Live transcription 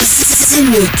The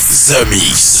Mix. The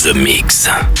Mix. The Mix.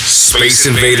 Space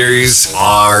Invaders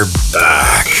are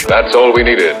back. That's all we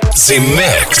needed. The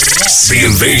Mix. The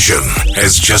invasion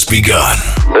has just begun.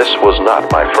 This was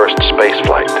not my first space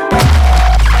flight.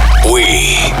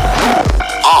 We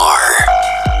are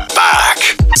back.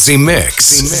 The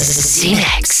Mix. The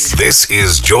Mix. This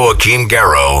is Joachim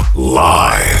Garraud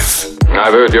live.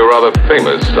 I've heard you're rather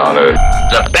famous on Earth.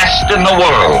 The best in the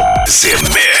world. The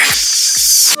Mix.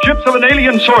 Ships of an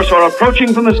alien source are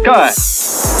approaching from the sky.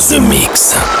 The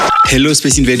Mix. Hello,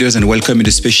 Space Invaders, and welcome in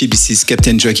the spaceship. This is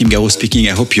Captain Joachim Garraud speaking.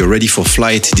 I hope you're ready for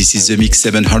flight. This is The Mix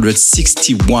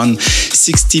 761,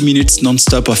 60 minutes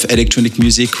non-stop of electronic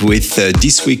music with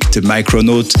this week the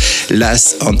Micronaut,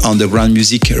 last on underground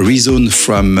music, Rezone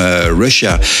from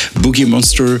Russia, Boogie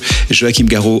Monster, Joachim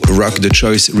Garraud, Rock the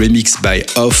Choice, remix by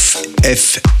Off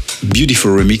F. Beautiful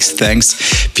remix, thanks.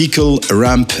 Pickle,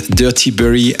 Ramp, Dirty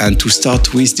Berry, and to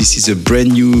start with, this is a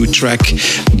brand new track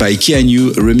by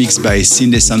Keanu, remixed by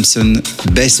Cindy Sampson,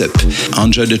 Bass Up.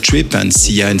 Enjoy the trip and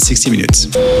see ya in 60 minutes.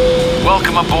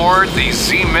 Welcome aboard the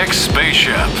Z-Mix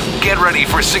spaceship. Get ready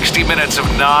for 60 minutes of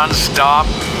non-stop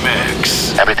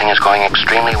mix. Everything is going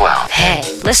extremely well. Hey,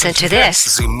 listen to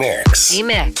this. The Mix.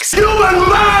 Z-Mix. You in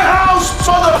my house,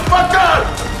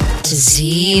 motherfucker!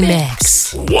 Z-Mix.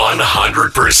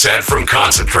 100% from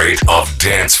concentrate of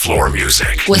dance floor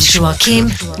music. With Joachim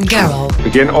Garraud.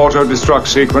 Begin auto-destruct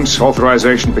sequence.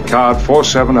 Authorization Picard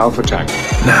 47 Alpha Tank.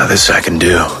 Now this I can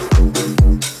do.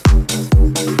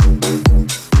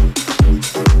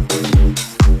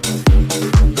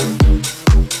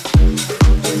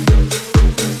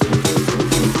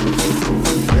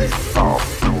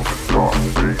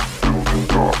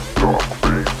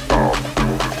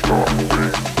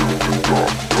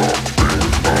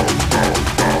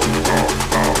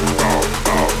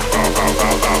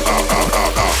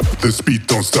 This beat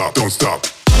don't stop, don't stop.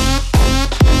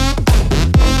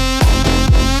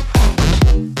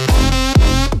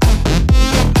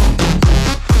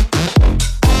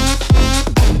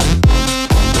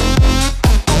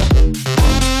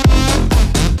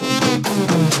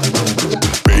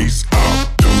 Bass out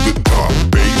to the top,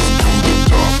 bass to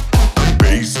the top,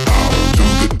 bass out to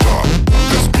the top.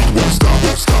 This beat won't stop,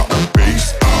 won't stop.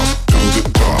 Bass out to the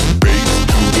top, bass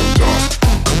to the top,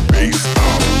 bass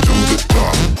out to the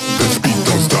top. This beat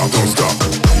don't stop, don't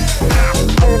stop.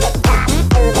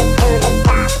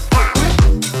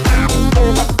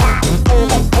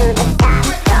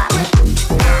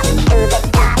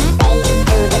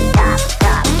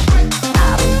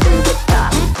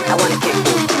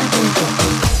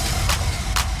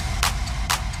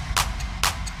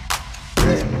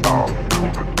 Bass out to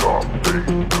the top, to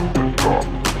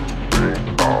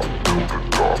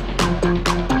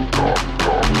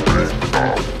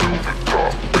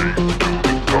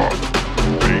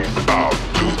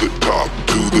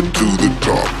the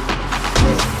top.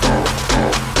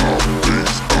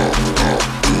 Bass out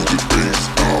to the bass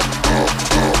out,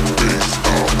 bass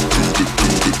out to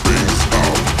the bass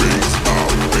out, bass out,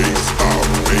 bass out.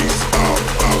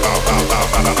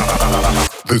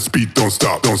 This beat don't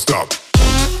stop, don't stop.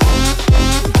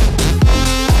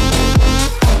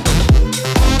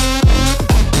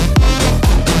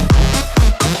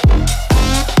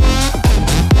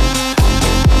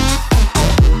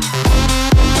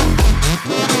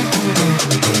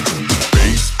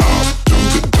 Bass out to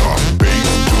the top, bass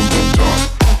to the top,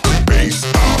 bass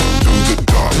out to the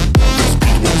top. This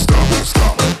beat won't stop, won't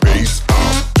stop. Bass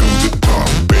out to the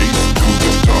top,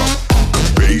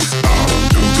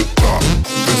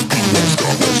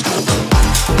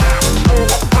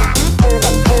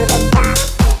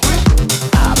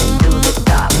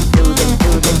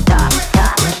 bass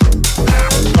to the top,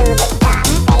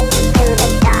 bass out to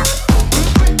the top. This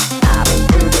beat won't stop, won't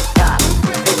stop.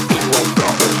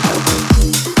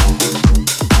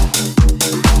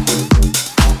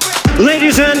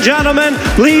 Ladies and gentlemen,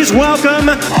 please welcome.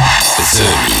 The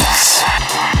Mix.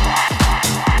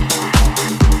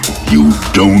 You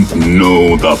don't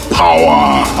know the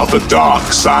power of the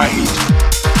dark side.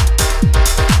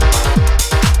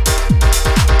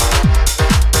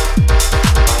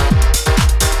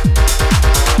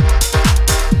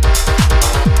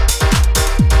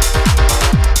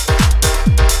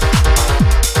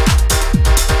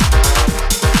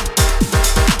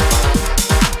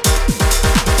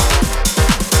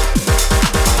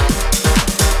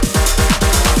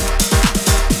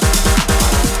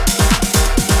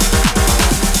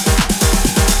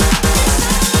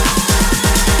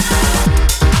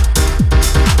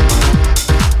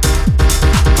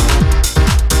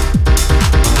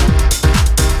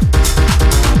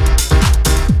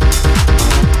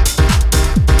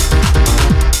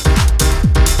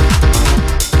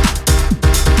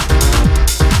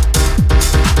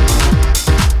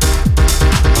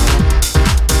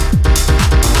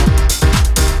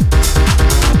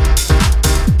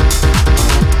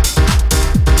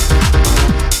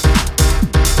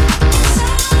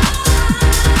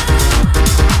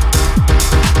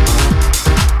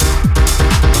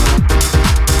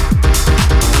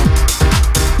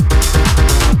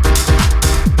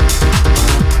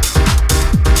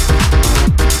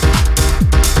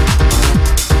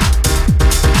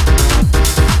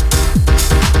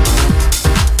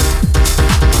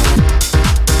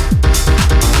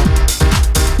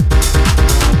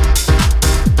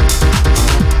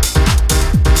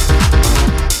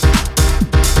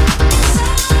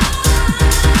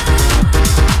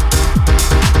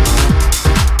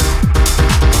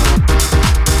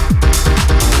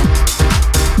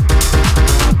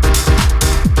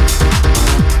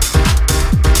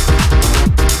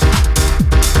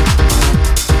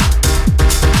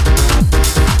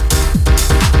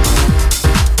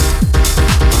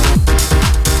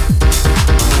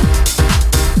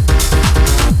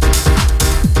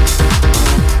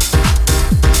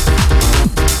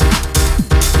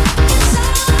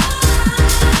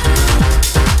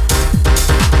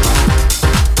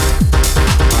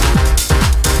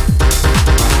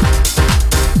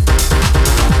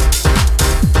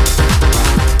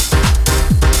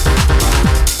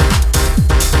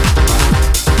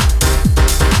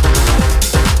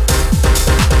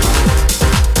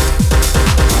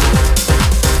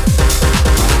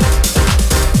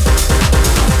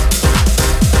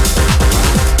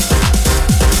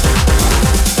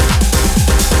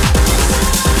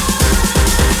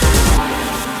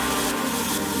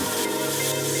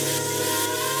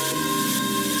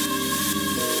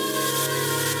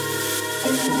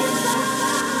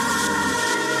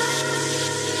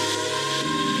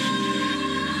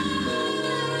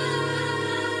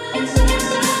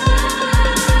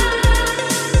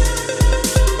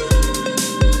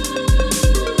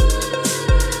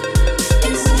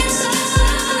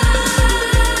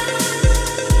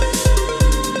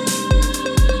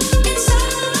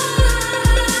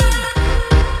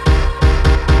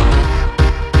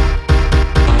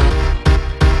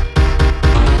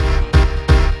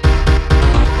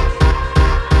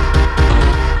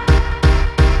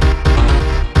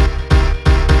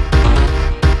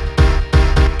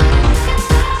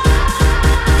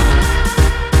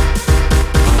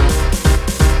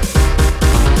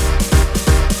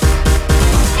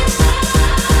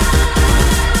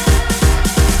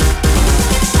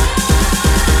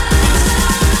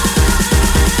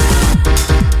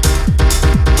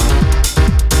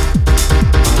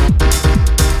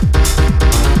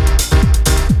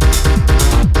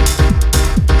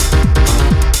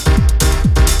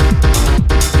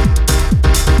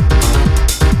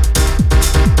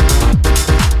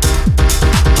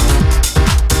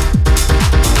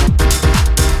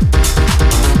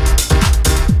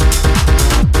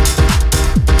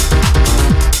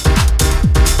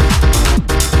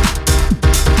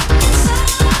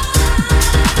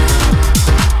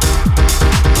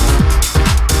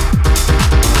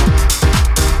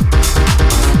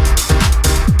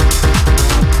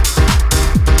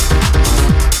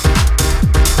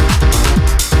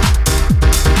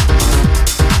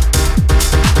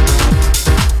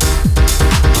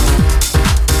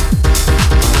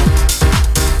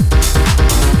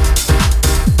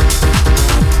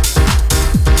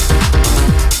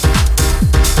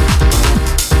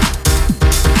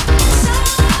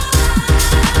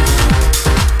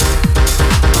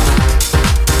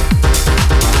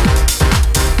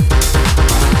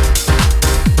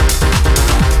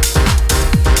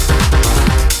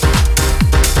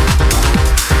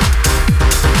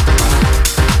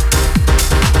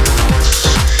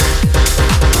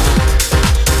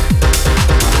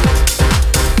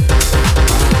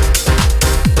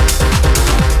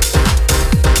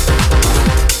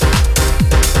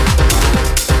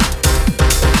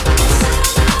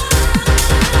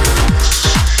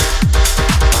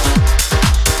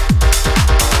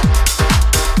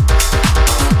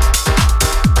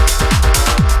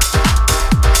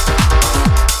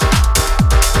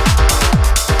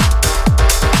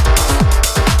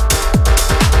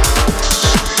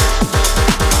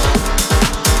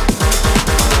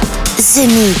 The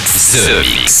Mix. The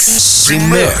Mix. The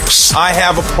Mix. I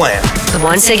have a plan.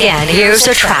 Once again, here's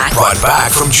a track Brought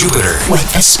back from Jupiter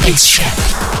with a spaceship.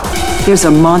 There's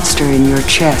a monster in your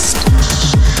chest.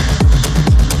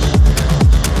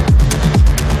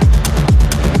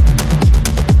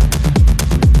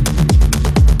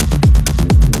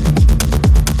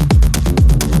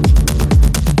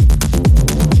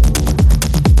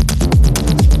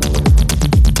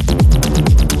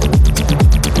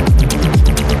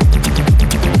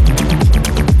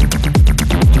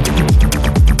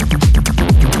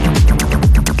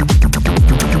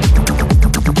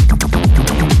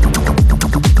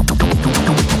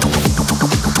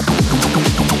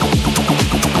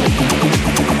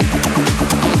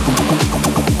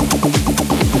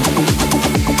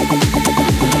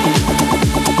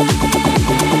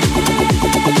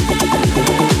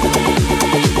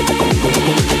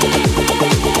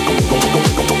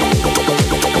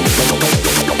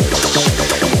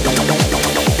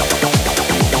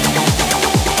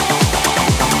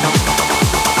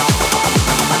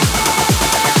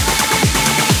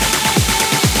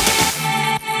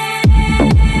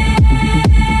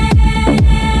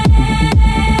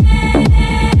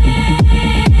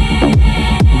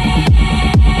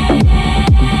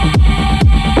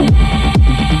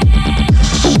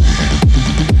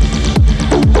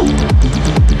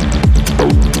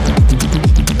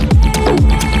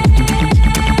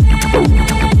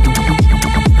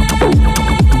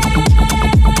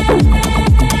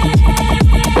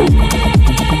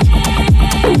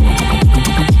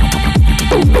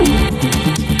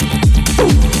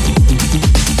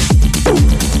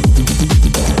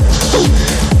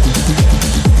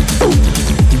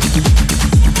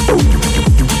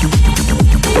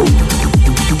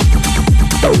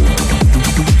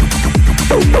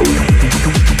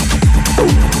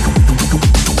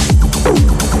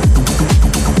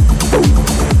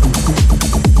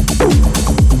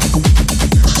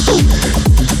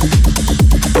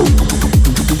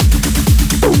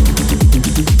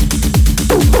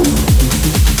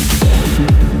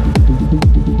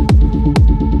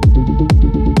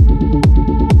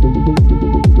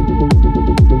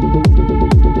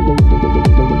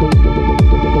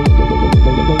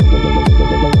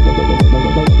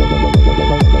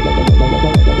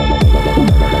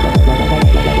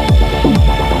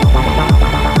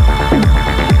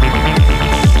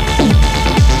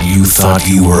 thought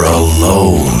you were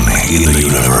alone in the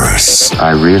universe?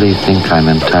 I really think I'm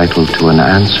entitled to an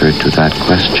answer to that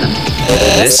question.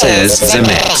 This is The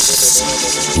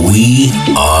Mix. We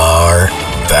are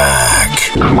back.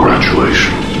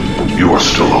 Congratulations. You are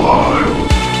still alive.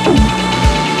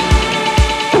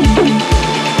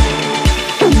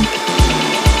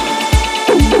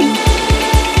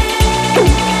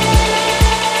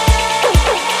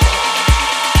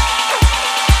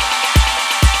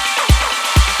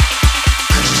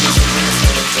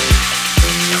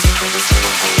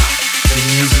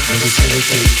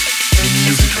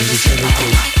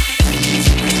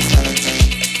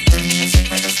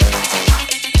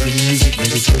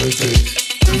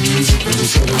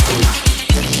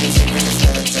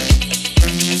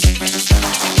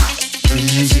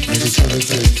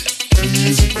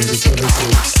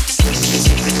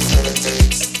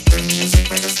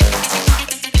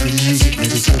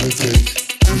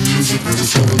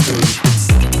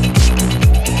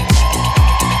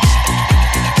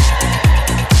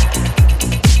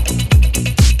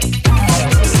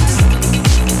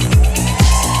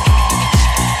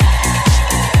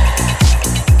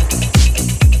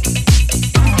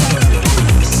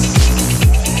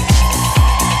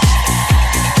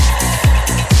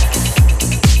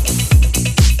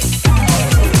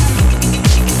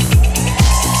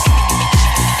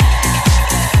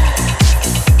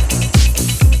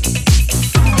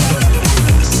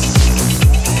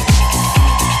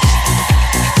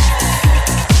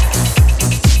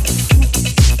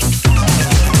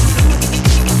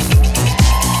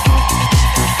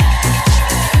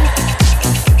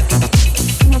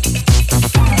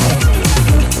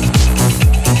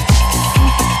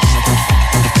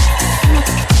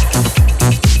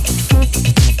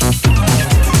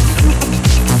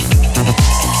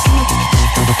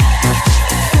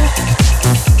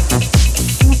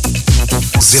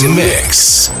 The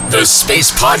Mix, the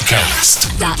space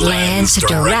podcast that lands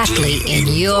directly in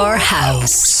your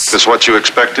house. This what you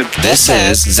expected? This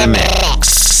is The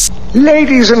Mix.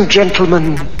 Ladies and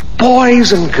gentlemen,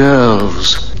 boys and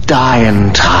girls,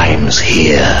 dying times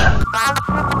here.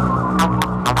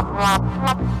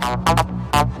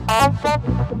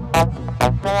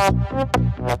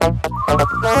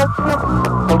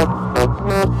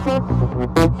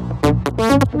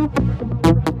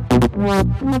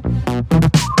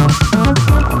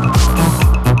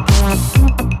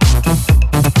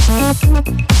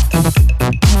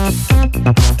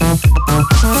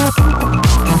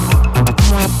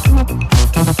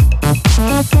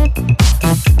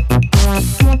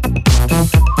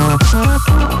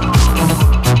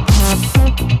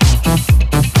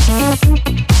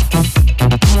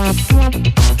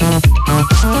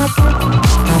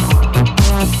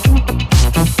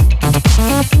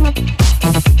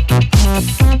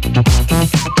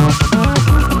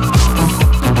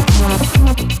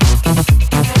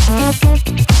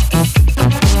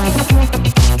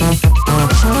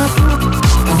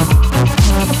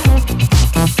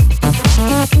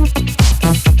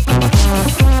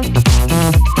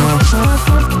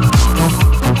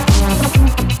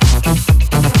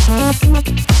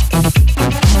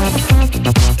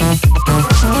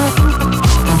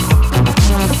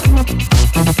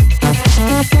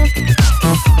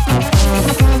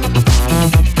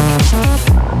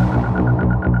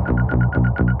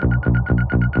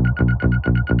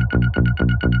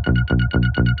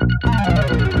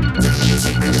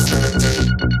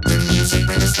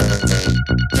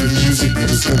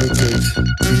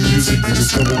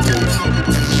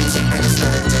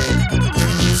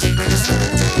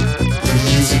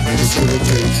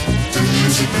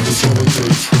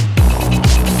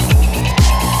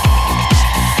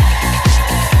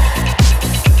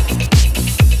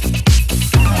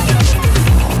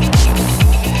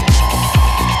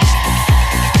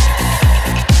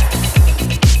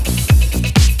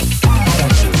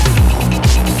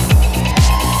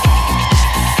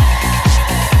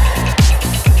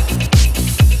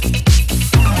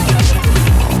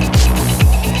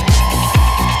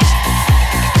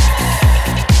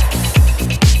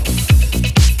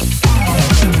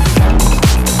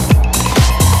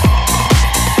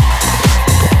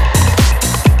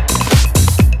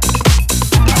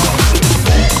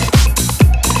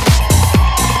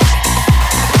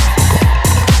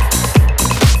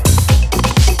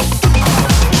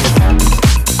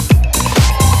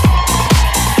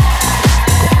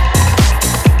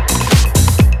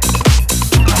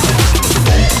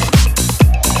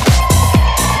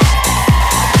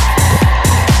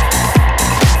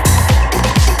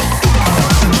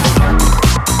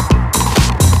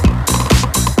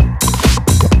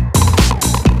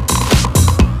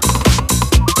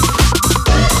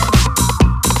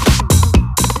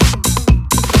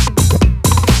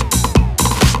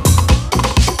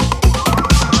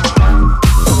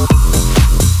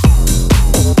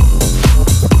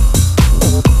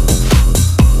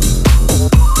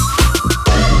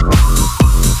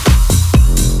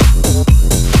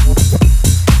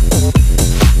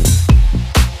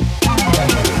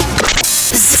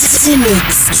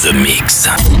 The Mix.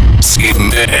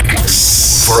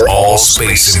 Z-Mix. For all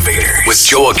Space Invaders. With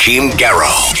Joachim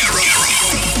Garraud.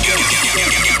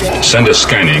 Send a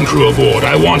scanning crew aboard.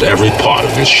 I want every part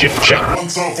of this ship checked. One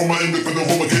time for my independent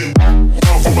home again. Time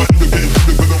for my independent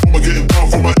home again. Time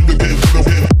for my independent home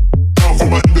again. Time for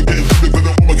my independent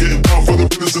home again. Time for the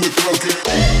business in the club again.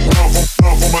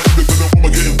 Time for my independent home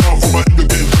again. Time for my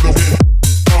independent home again.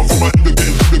 Time for my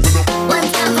independent home again. One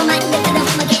time for my independent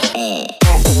home again.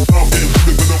 Time for my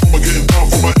independent home again. Time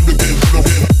for my independent home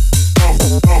again. Time for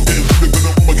my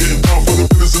independent home again. Time for the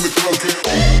business in the club again.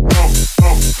 Time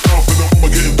for the home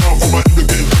again. Time for my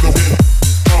independent home again.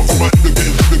 Time for my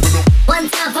independent home. One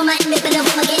time for my independent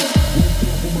home again.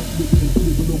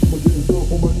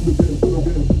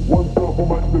 One time for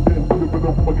my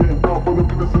independent home again. Time for the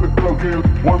business in the club again.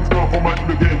 One time for my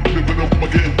independent home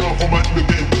again. Time for my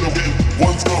independent again.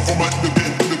 One time for my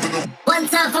independent. One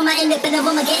time for my independent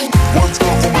home again. One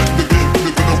time for my independent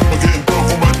home again. Time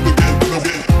for my independent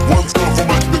again. One time for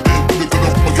my independent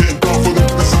home again. Time for the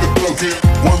business in the club again.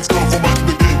 One time for my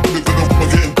independent home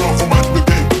again. Time for my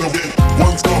independent again.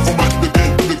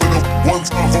 One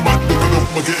time for my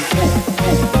independent.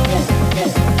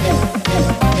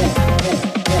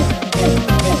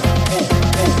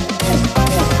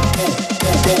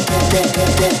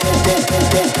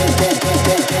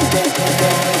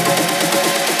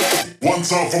 One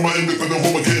time for my independent home again. One time for my independent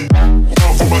home again.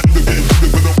 Time for my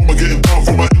independent home again. Time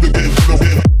for my independent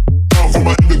again. Time for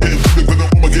my independent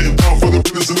home again. Time for the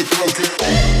business in the club again.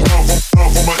 Time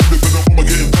for my independent home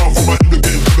again. Time for my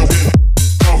independent again.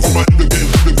 Time for my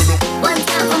independent. One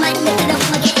time for my independent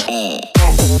home again.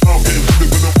 Time for my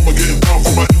independent home again. Time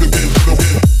for my independent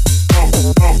again. Time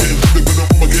for my independent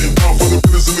home again. Time for the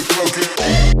business in the club again.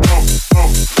 Time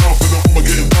for the home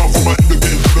again. Time for my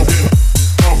independent again.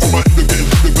 Time for my independent.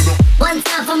 One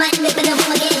time for my independent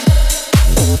home again.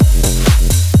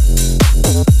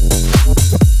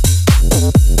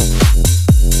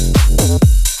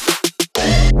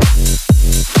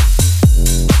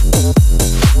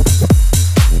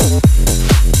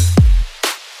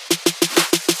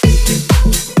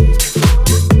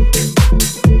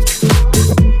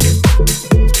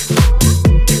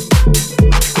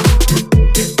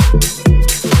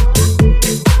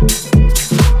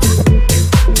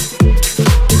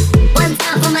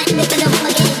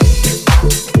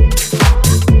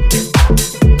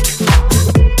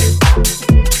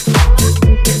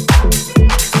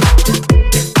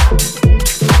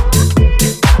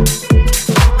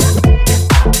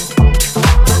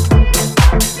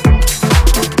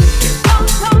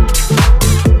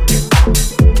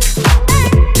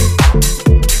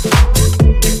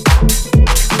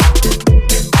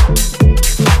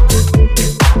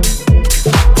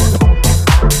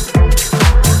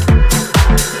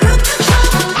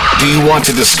 Want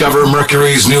to discover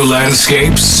Mercury's new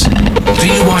landscapes? Do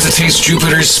you want to taste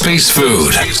Jupiter's space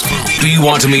food? Do you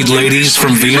want to meet ladies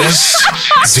from Venus?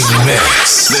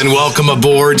 Z-Mix. Then welcome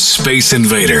aboard Space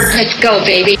Invader. Let's go,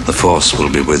 baby. The Force will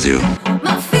be with you.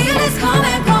 My feelings come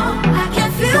and go. I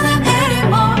can't feel them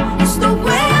anymore. It's the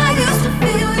way I used to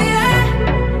feel, yeah.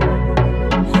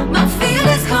 My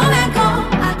feelings come and go.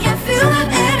 I can't feel them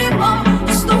anymore.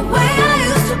 It's the way I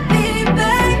used to be,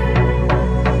 babe.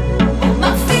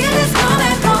 My feelings come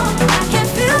and go. I can't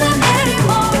feel them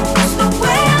anymore. It's the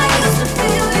way I used to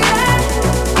feel, yeah.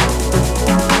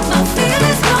 My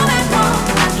feelings come and go.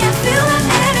 I can't feel them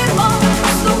anymore.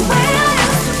 It's the way I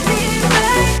used to be,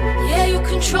 babe. Yeah, you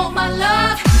control my life.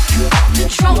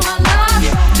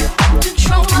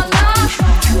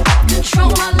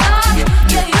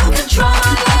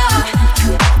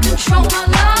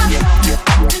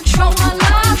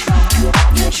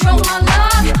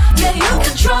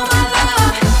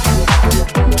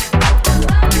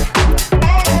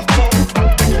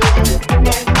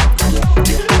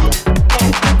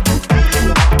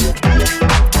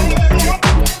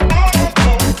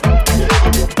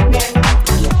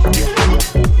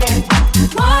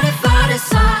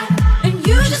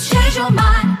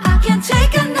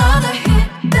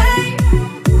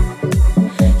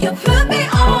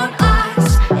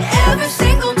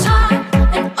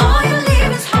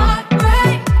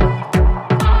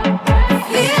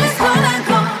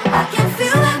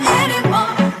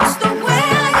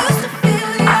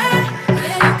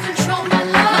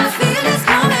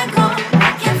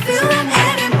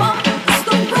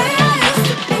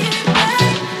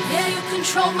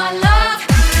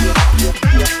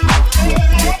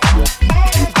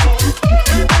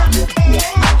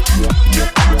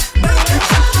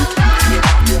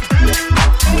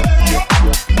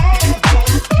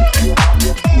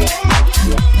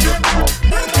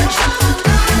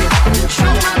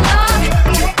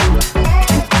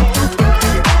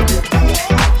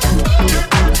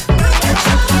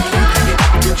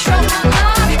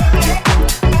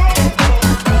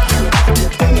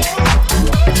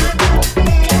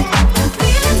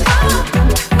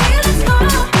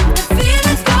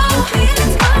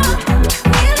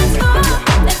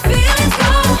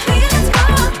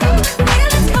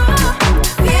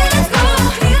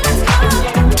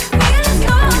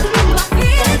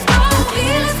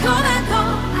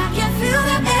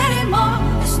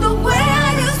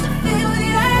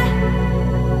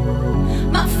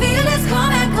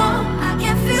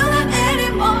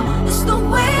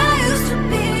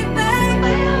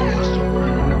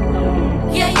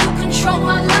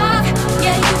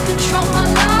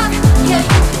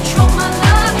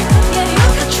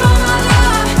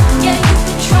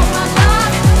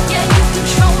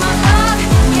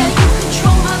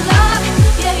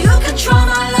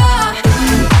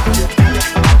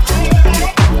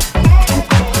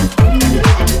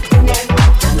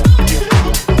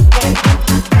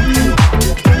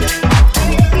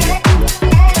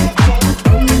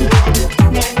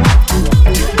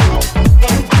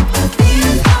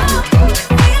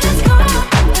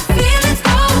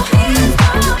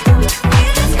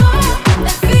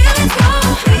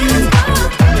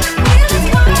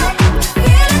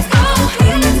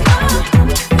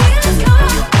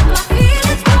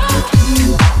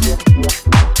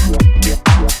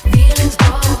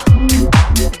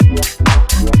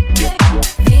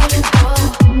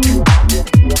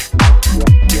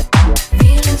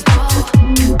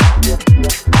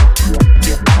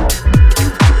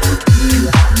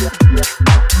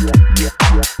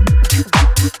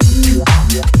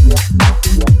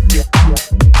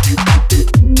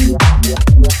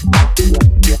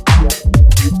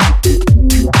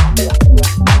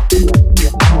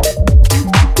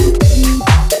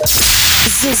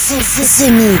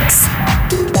 The Mix.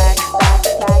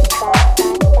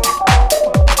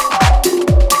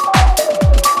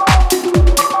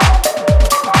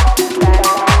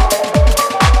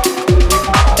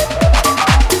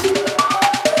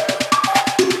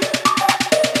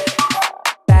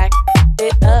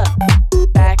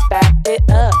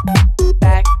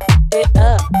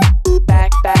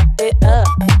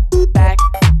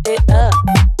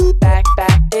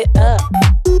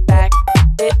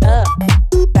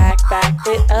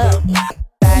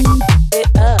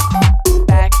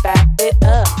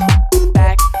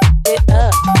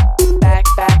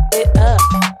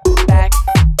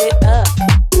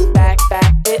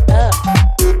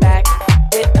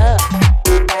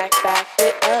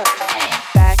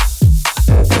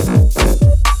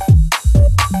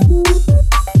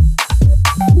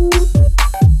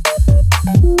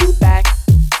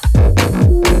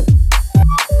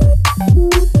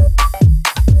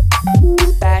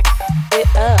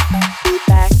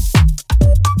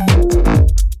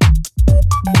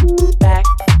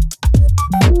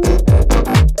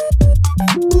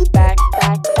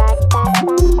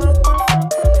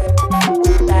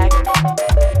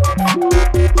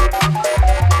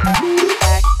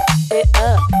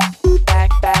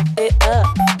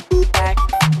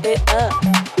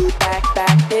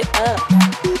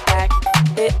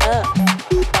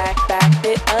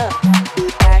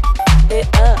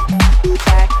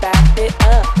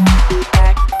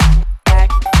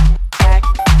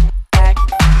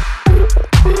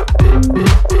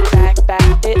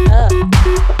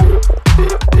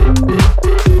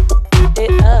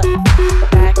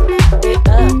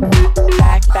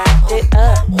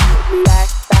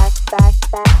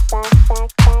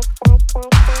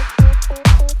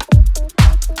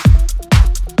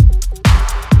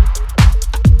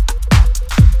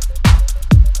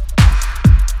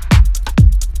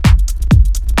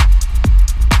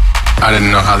 I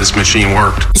didn't know how this machine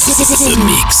worked. The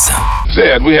Mix.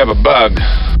 Zed, we have a bug.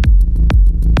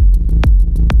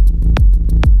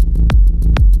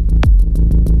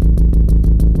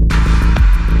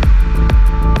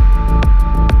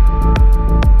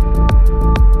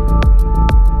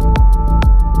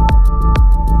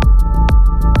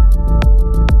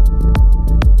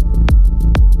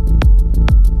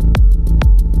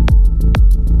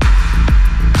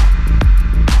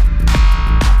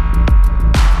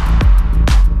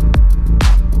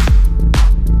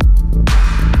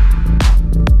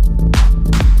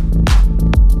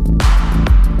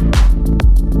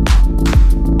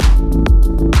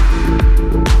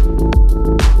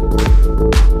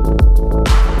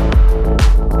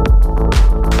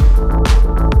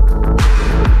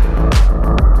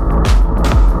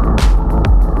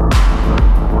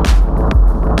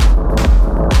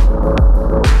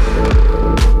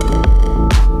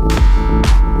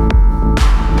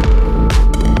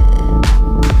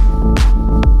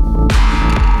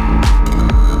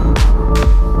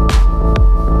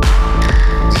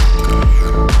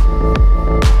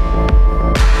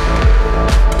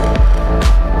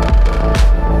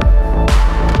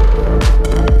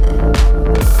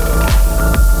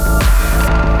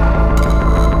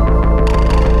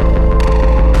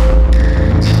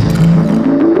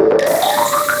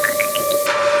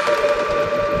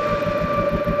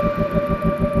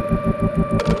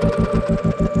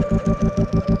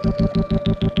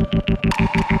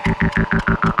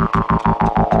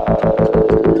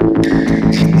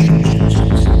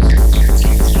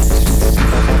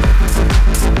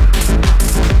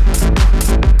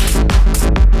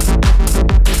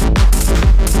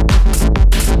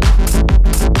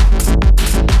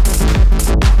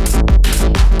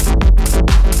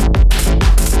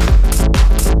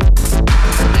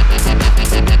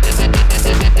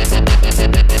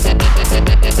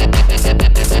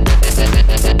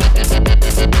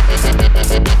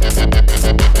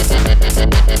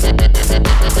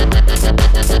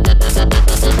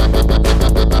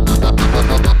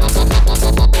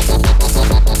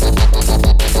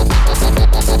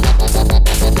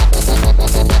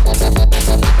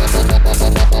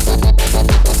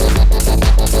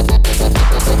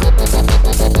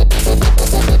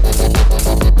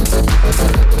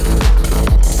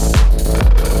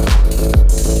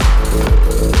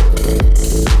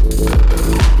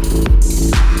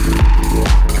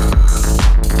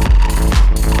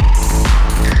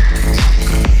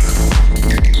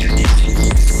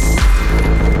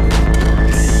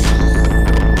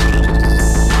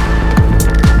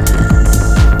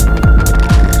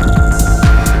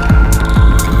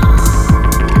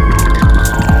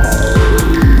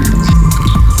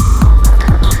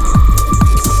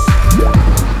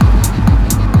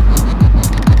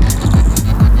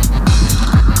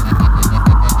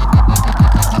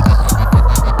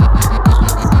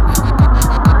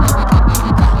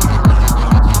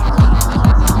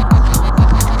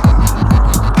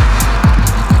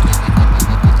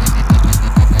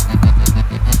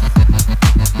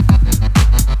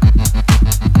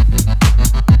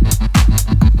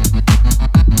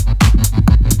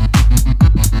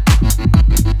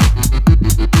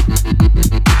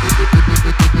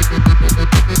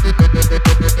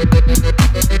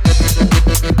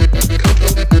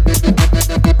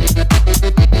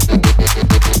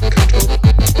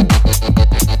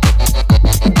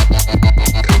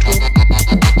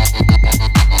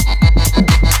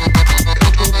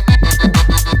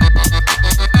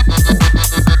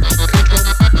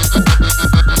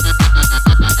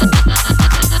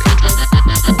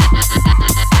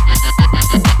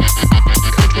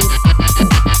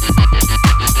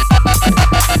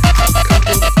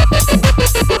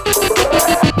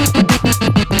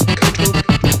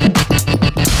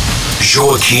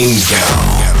 Joachim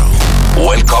Garraud.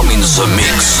 Welcome in the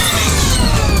mix.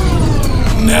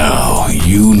 Now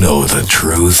you know the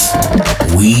truth.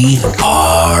 We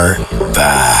are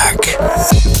back.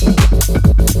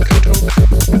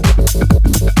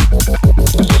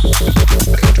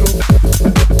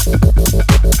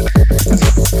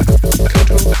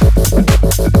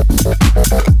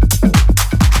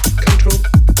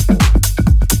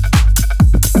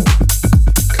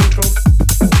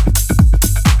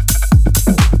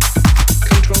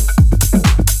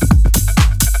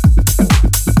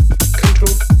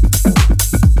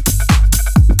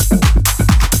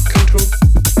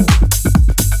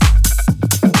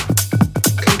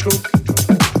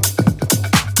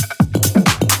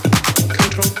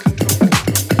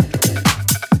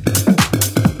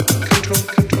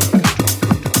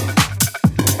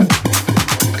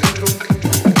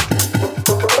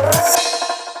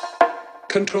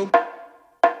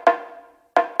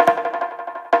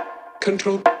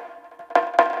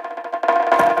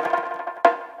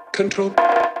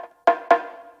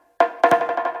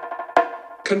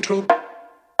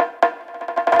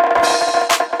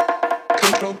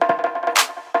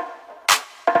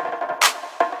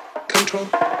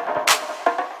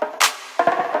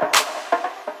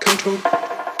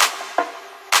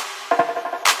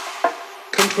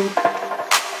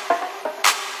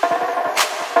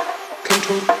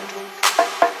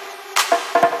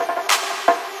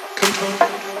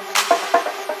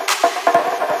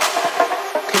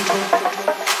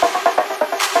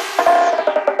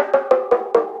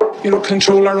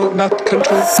 Control our own, not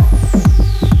control.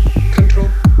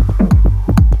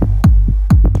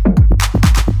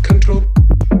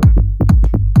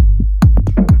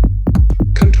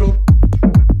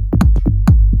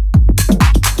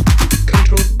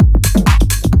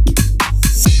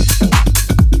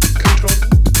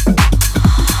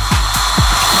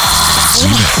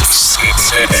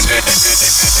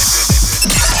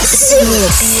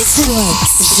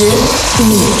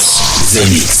 The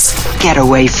Mix. Get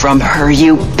away from her,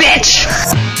 you bitch!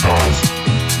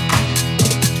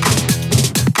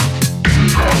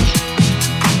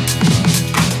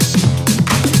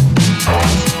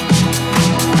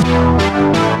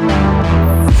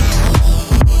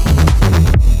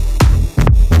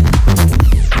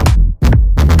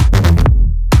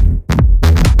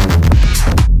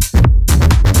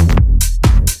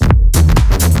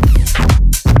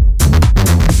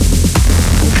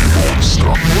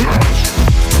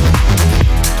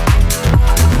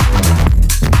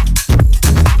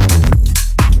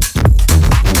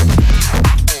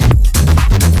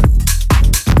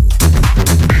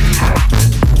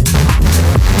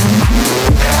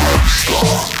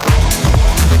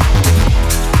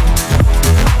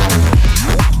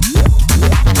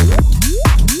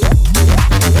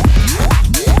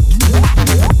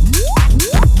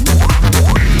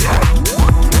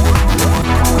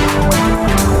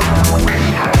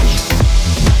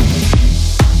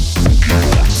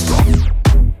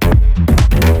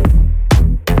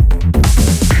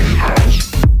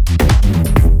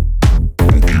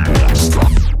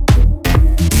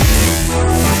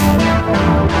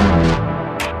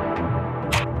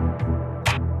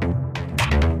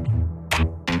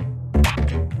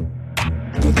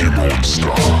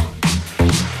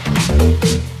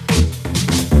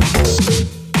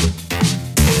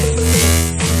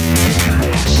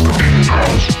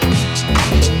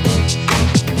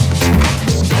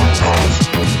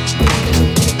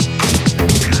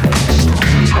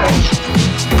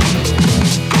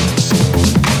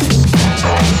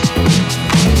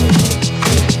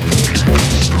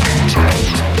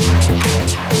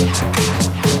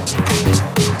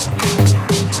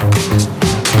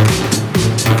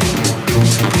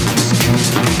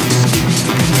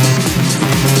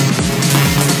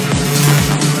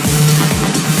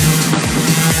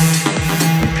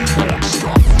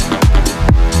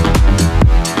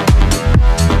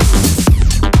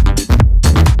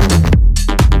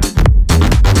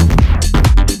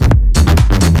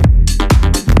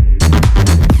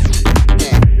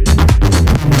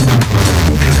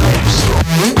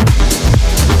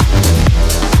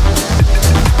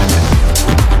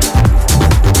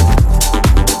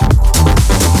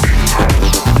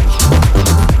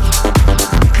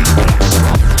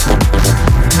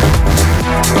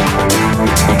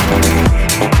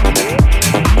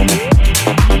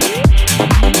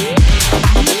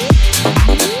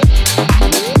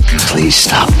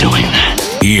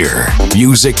 Here,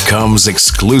 music comes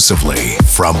exclusively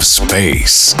from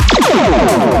space.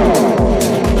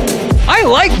 I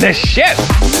like this ship.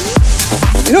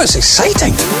 You know, it's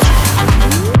exciting.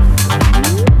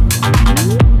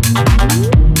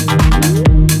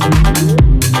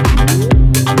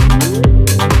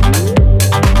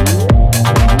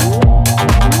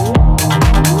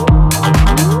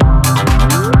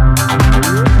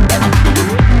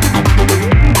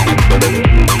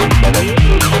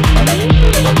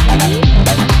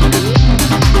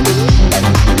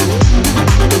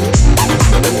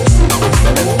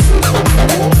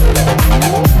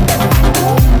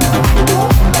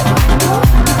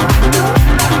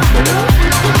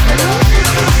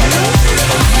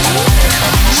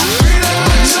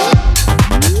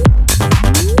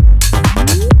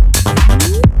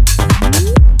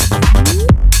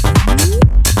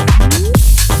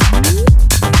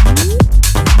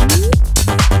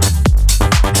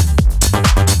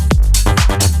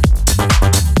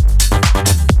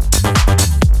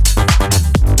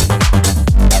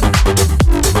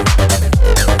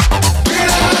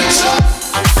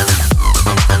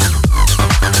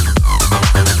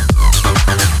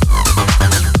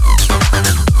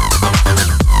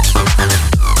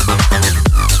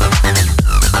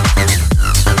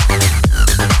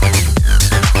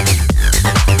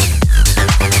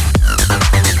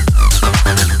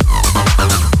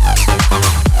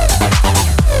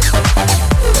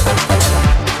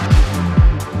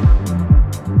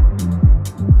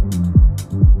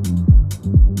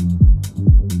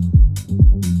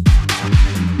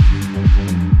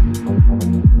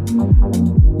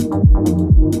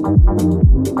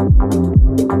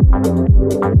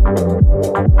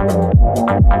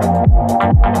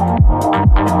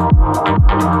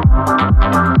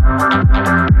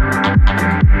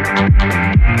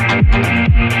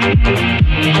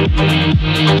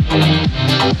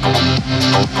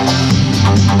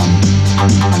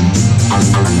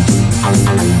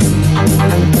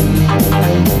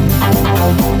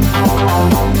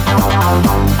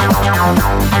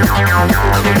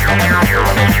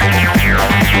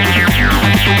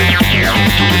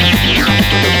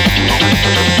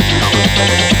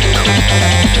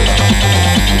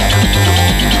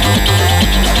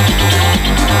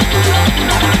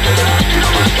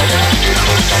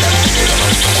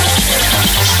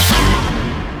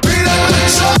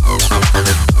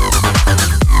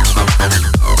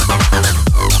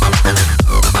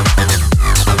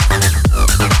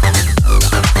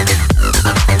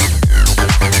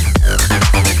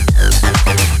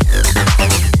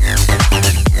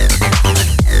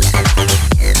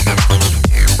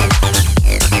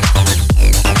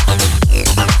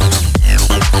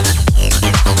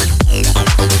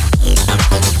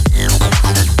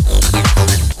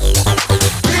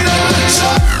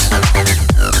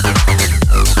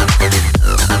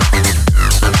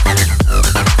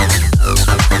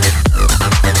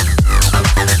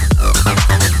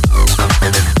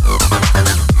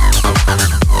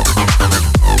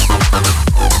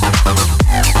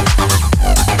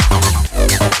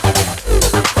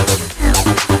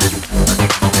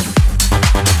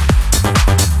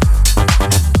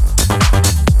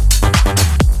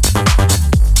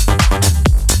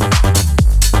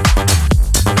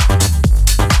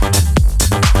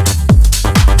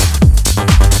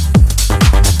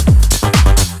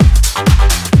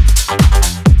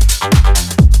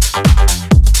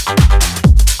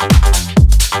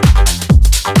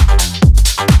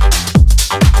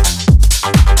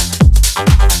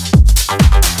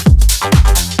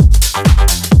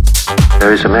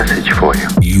 There is a message for you.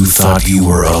 You thought you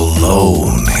were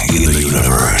alone in the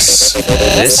universe.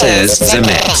 This is The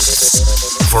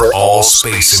Mix. For all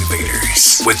space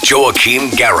invaders with Joachim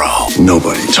Garraud.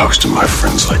 Nobody talks to my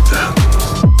friends like that.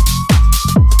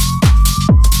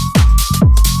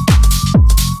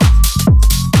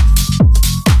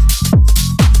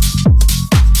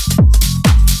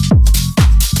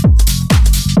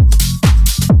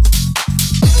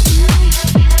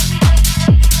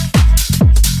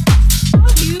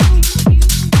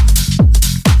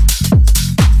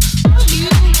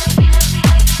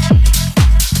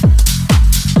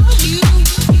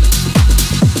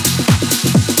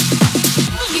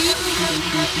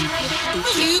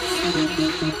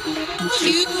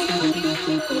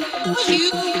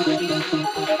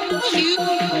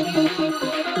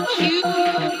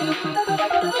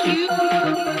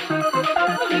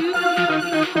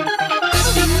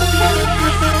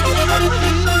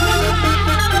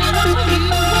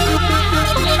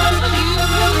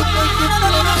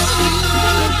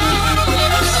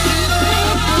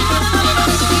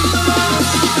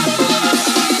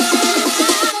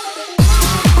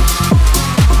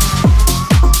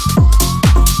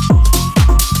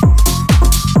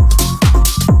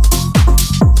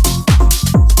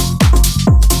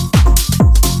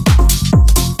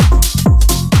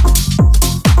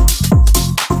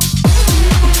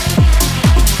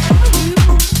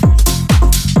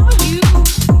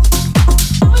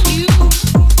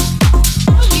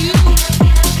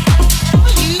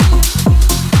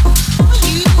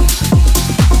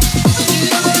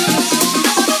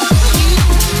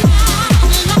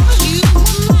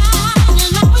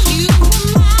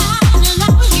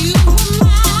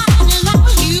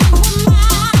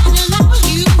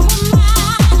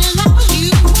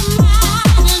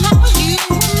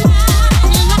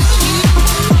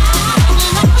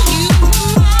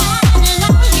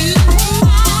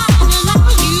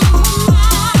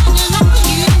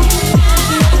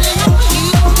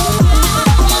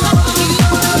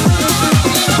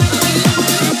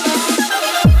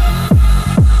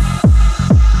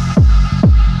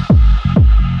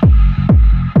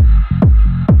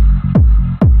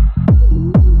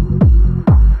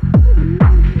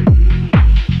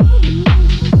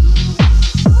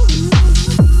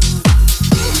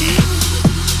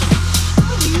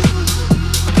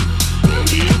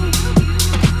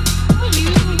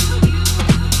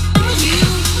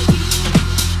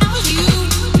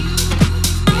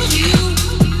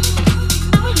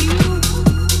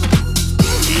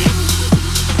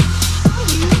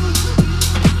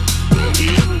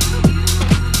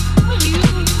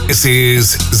 This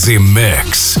is The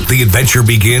Mix. The adventure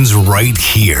begins right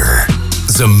here.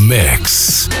 The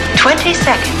Mix. 20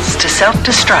 seconds to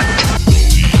self-destruct.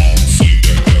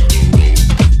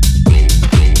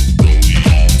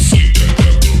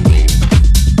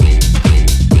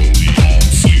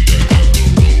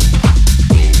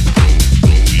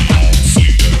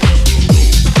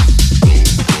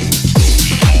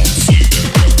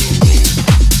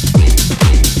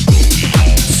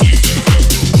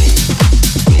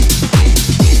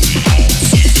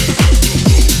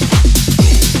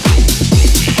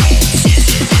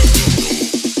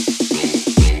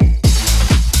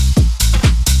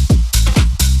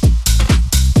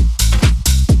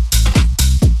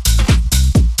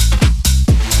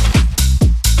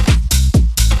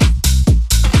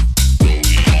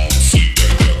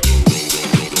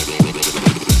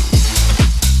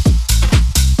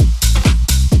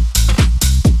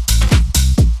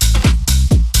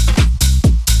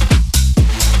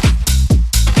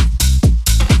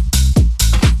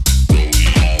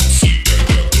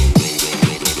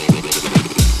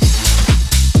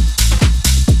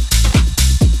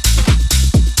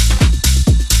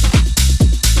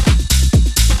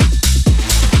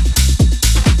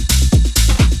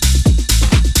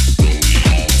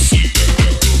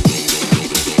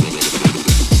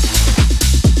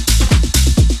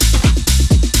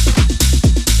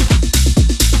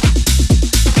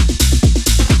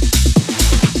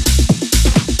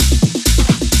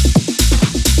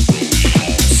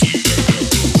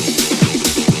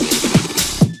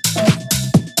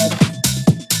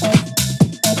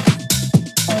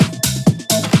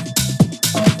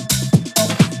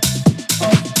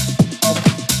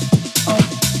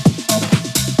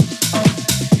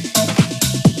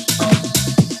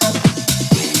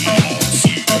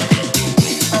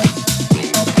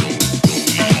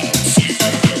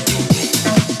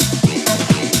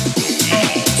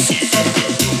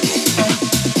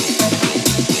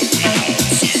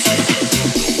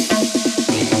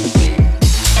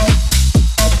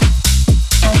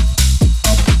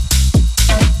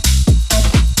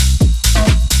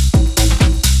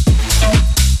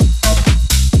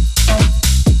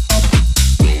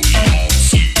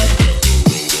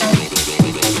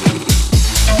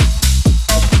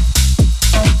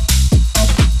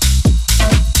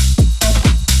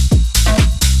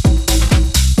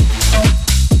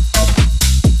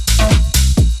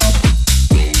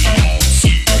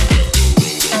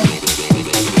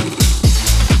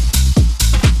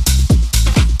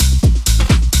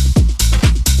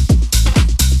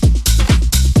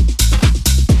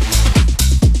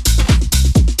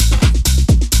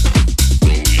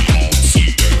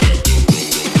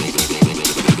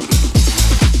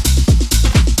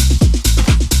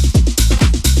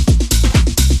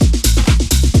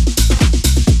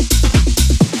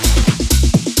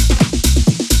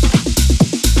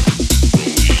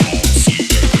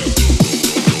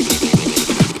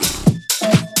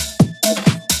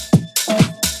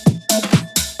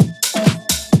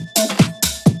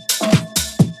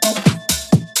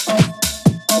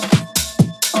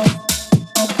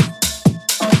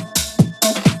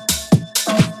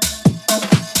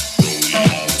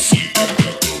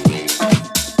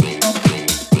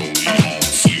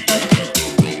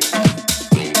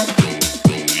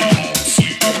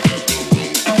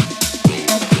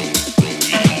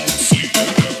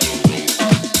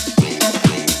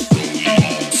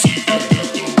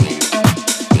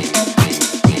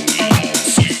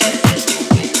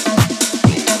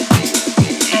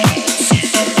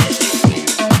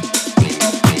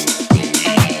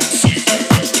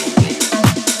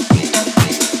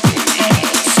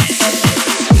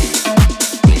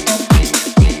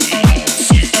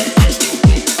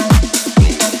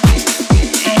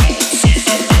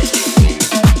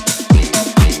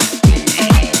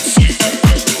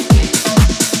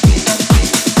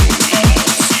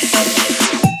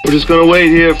 We're just gonna wait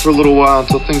here for a little while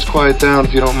until things quiet down,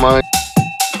 if you don't mind.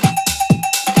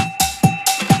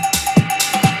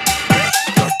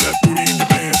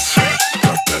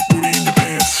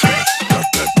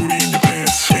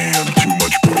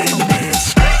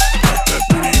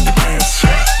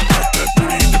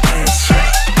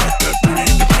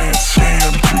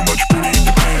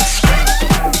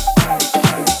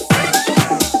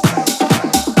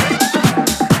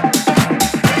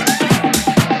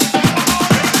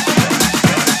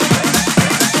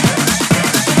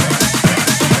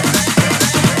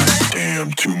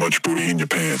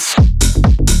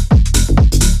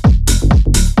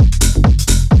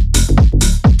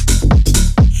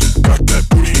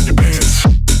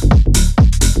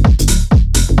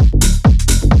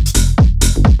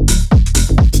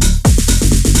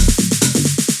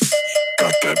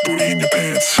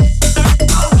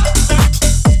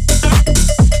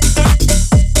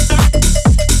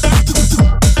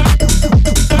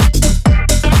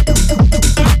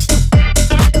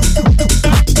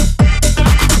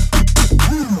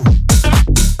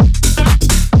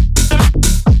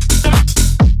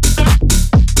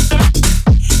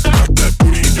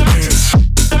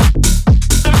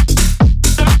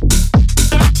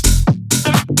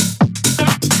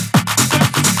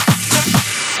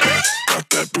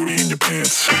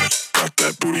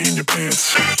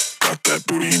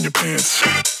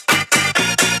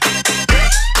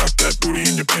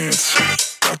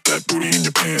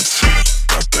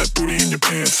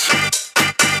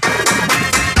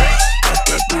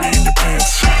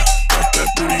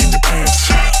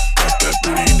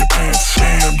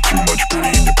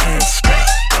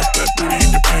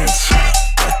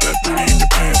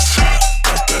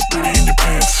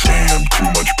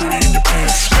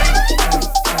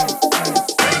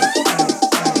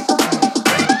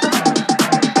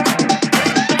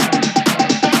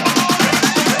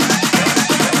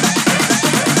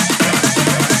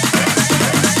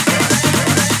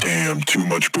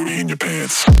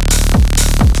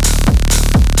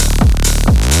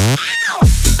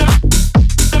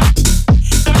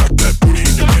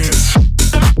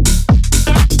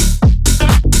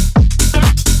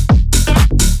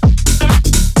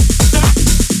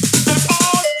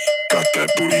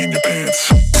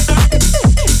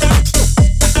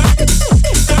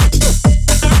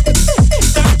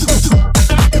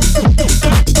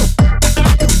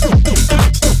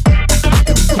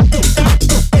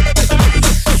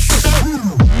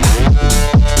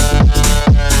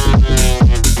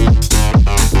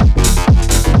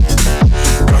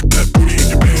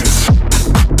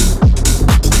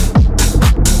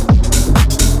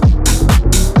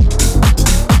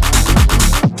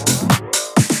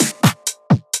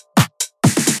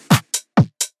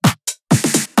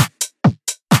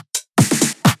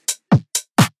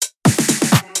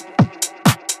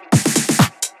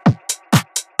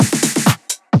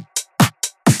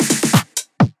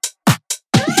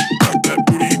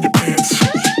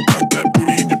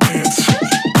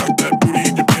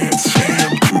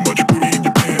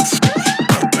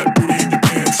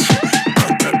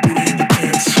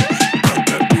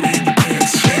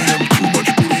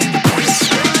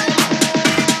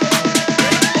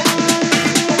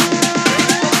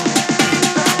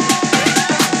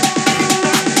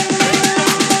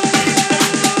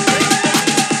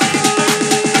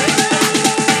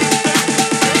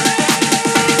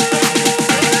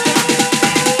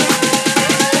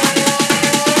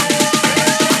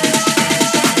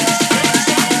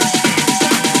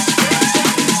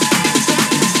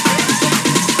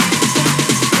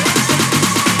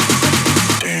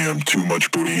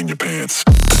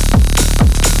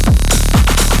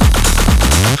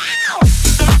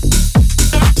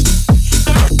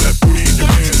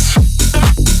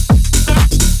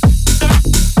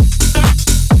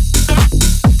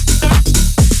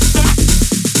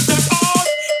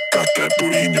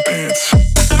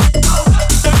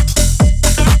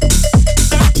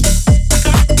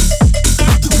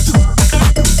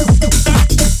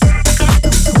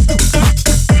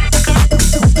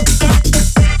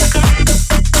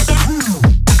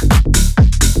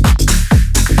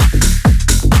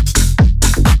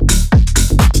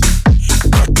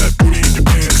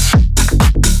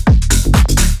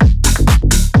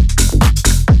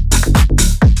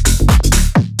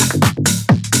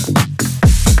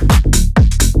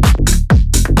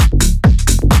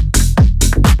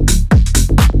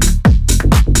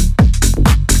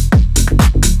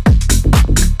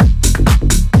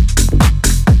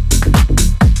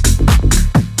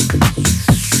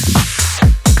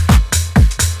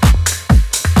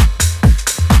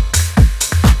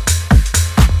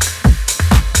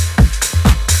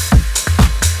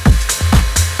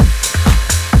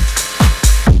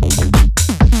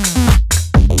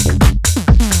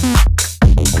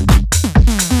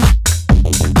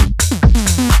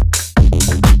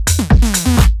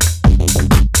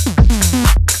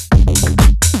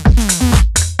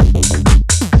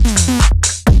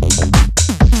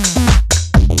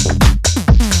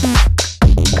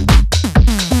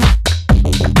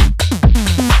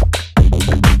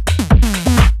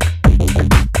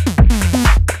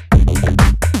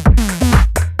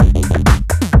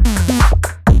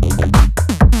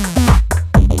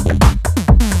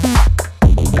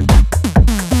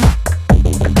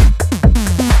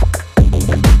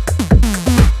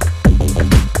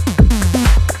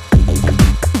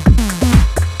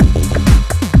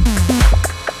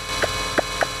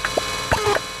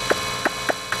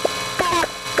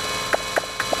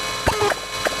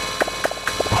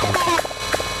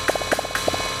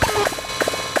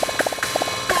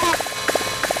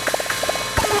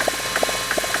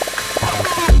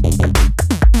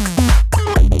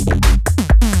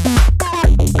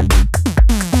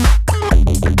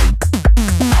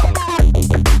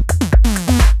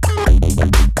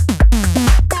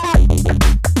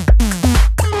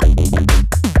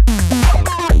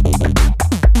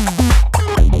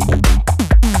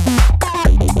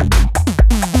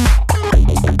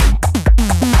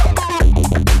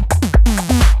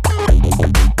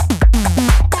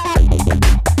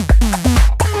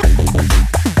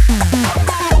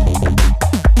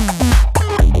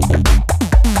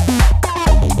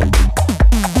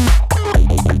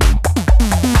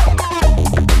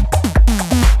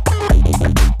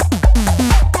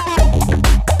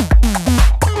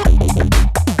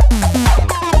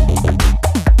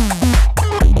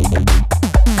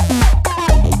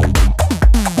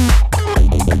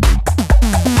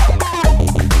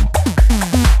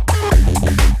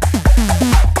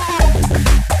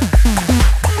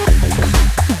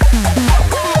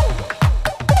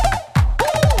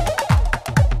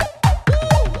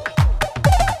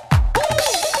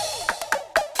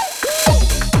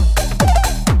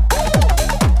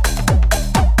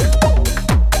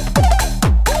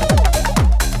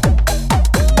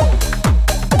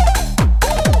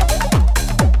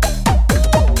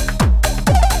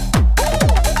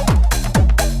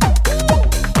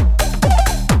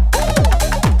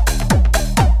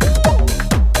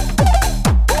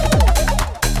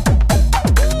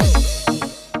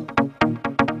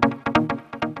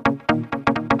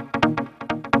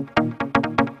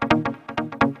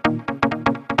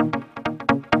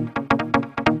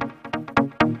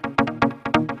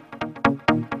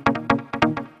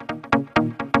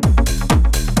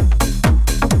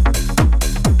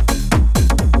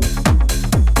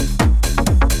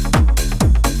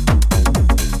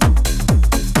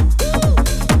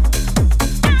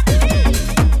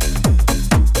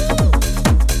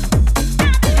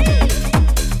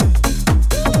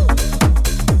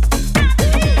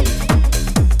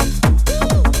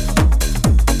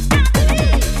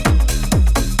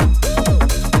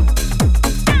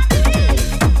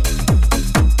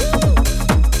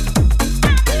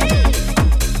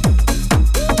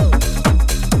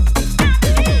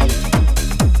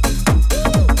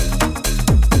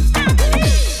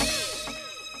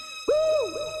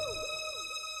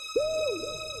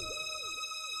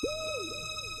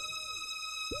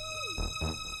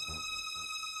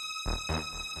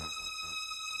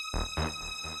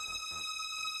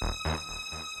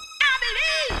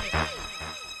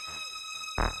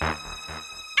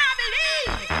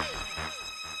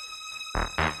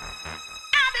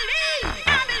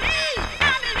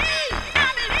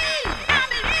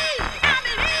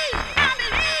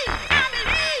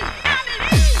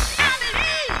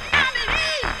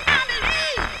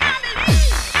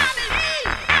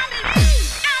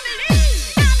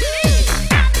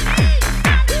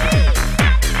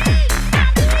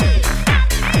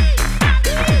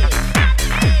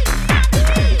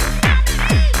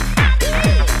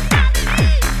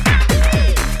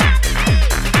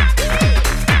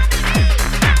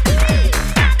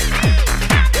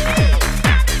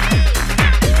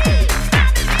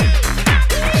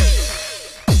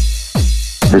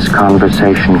 This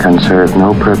conversation can serve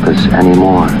no purpose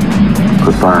anymore.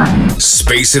 Goodbye.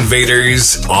 Space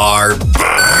Invaders are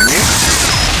back.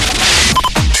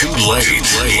 Too late.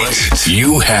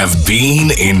 You have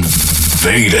been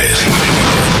invaded.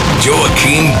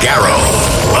 Joachim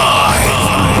Garraud,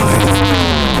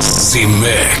 live.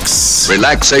 Z-Mix.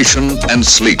 Relaxation and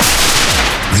sleep.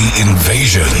 The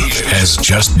invasion has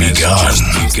just begun.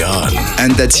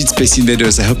 And that's it, Space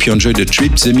Invaders. I hope you enjoyed the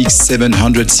trip. The Mix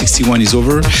 761 is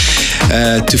over.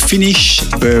 To finish,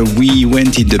 we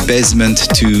went in the basement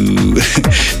to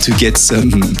get some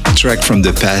track from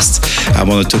the past. I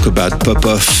want to talk about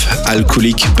Popov,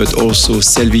 Alcoholic, but also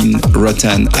Selvin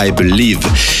Rotan, I believe.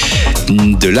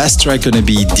 The last track gonna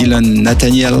be Dylan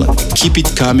Nathaniel. Keep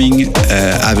it coming.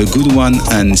 Have a good one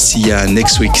and see ya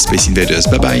next week, Space Invaders.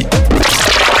 Bye-bye.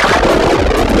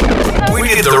 We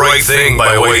did the right thing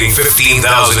by waiting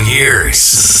 15,000 years.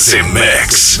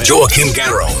 Z-Mix. Joachim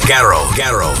Garraud.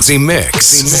 Z-Mix.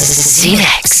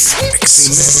 Z-Mix.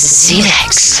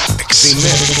 Z-Mix.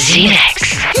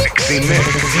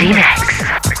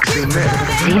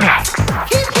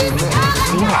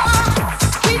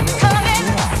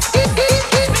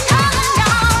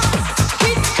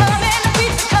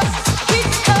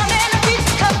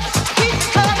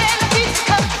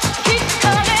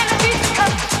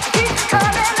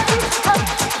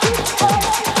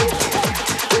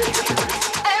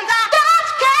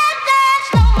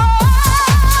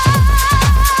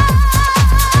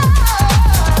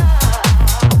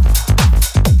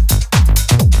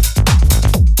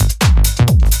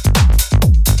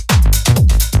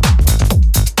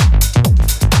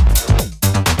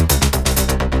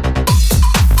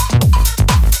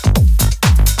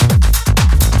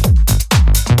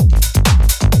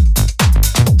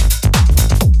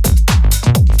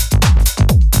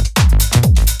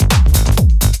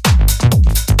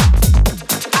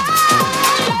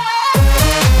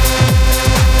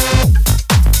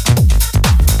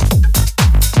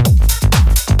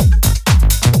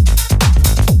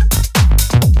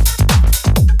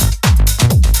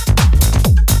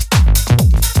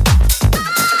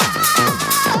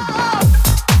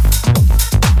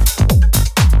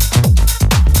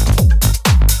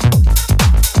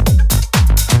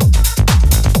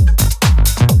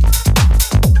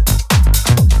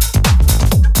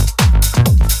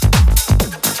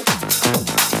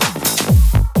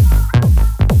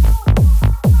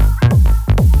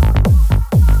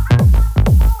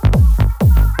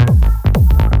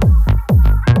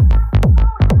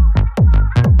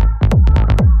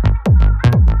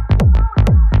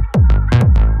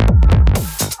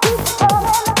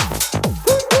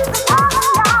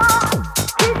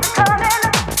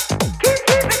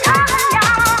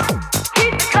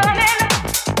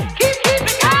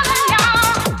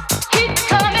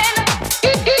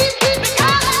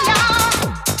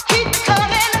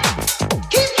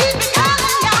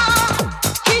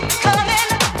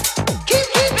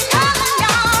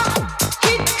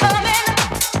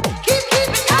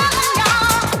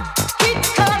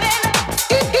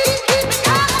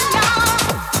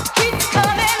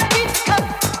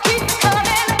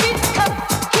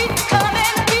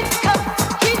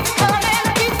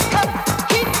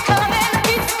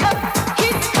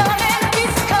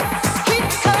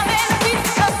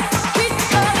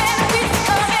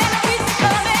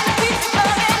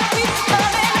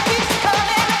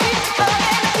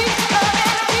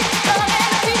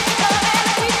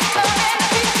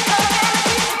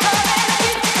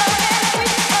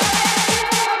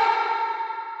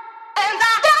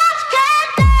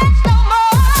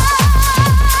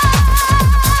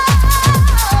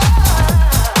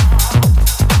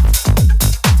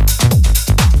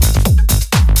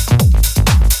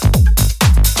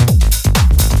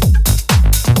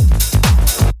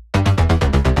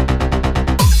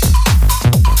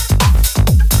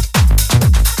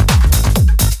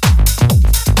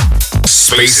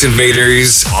 Space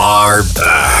Invaders are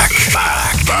back.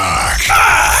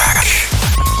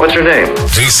 What's your name?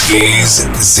 This is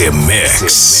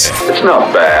Z-Mix. It's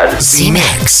not bad.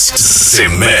 Z-Mix.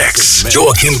 Z-Mix.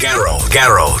 Joachim Garraud.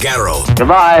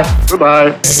 Goodbye.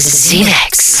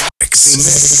 Z-Mix.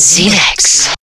 Z-Mix.